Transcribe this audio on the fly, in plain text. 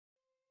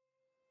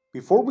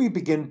Before we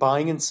begin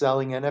buying and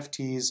selling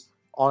NFTs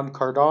on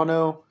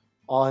Cardano,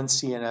 on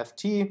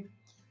CNFT,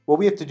 what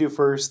we have to do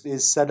first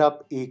is set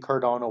up a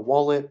Cardano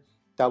wallet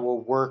that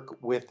will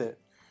work with it.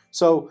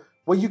 So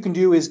what you can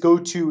do is go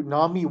to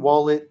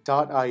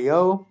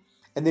namiwallet.io,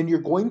 and then you're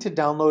going to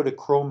download a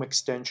Chrome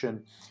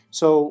extension.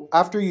 So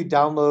after you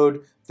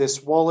download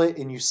this wallet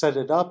and you set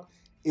it up,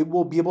 it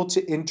will be able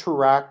to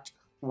interact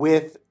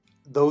with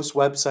those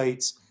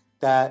websites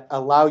that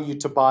allow you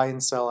to buy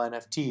and sell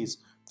NFTs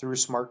through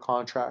smart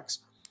contracts.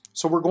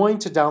 So we're going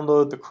to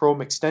download the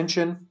Chrome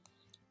extension.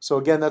 So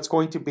again, that's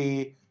going to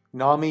be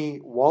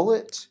NAMI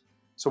wallet.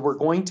 So we're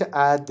going to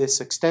add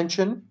this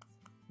extension.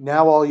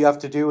 Now all you have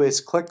to do is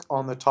click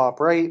on the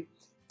top right,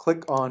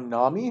 click on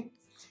NAMI,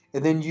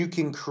 and then you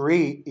can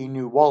create a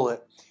new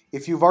wallet.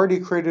 If you've already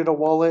created a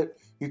wallet,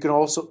 you can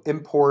also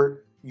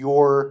import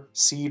your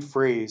seed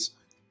phrase.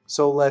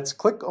 So let's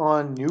click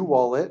on new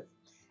wallet,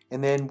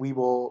 and then we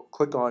will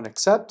click on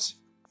accept.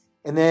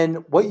 And then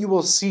what you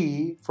will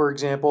see, for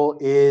example,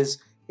 is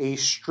a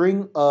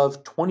string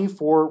of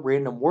 24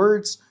 random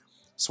words.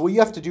 So what you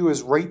have to do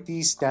is write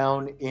these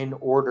down in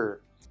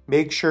order.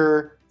 Make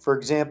sure, for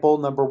example,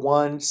 number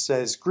 1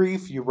 says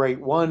grief, you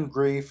write 1,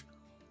 grief,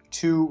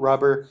 2,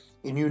 rubber,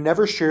 and you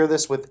never share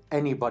this with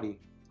anybody,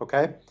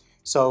 okay?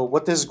 So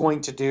what this is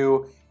going to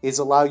do is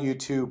allow you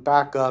to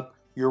back up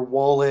your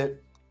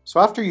wallet. So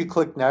after you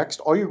click next,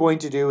 all you're going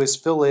to do is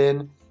fill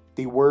in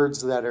the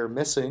words that are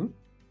missing.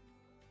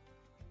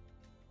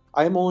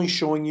 I am only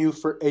showing you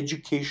for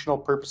educational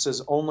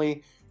purposes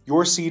only.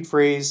 Your seed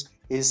phrase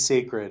is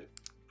sacred.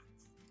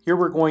 Here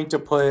we're going to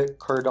put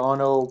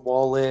Cardano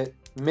wallet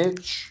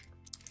Mitch,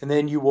 and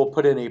then you will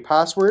put in a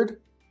password.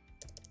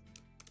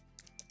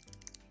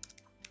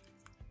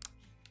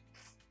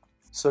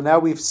 So now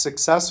we've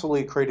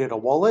successfully created a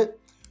wallet.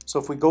 So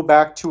if we go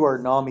back to our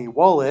NAMI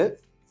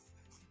wallet,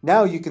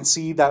 now you can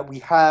see that we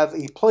have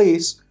a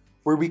place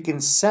where we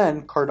can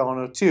send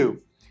Cardano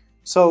to.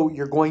 So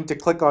you're going to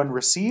click on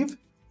receive,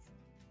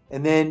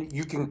 and then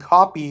you can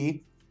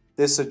copy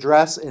this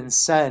address and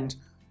send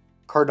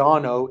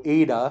Cardano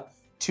ADA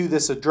to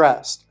this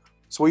address.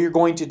 So what you're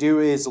going to do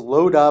is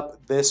load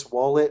up this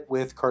wallet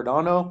with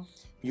Cardano.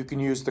 You can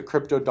use the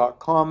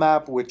crypto.com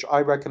app, which I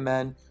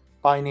recommend,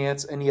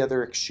 Binance, any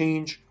other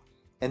exchange.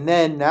 And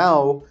then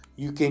now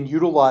you can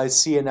utilize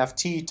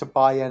CNFT to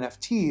buy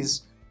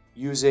NFTs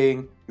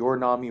using your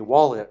NAMI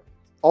wallet.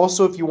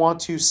 Also, if you want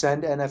to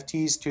send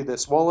NFTs to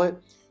this wallet,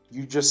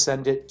 you just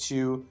send it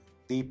to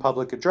the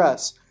public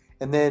address,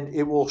 and then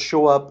it will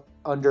show up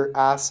under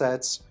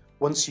assets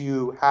once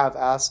you have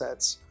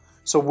assets.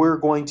 So we're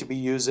going to be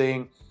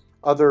using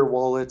other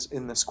wallets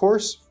in this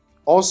course.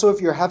 Also, if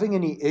you're having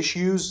any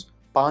issues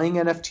buying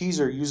NFTs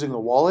or using a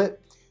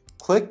wallet,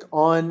 click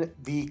on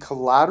the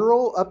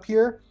collateral up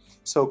here.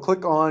 So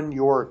click on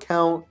your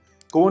account,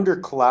 go under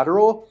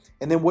collateral,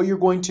 and then what you're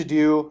going to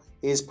do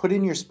is put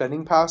in your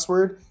spending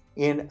password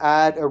and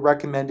add a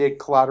recommended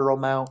collateral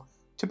amount,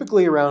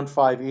 typically around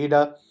 5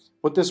 ADA.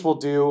 What this will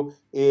do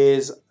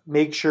is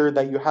make sure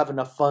that you have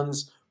enough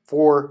funds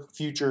for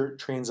future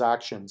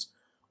transactions.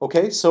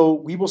 Okay, so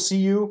we will see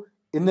you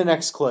in the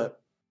next clip.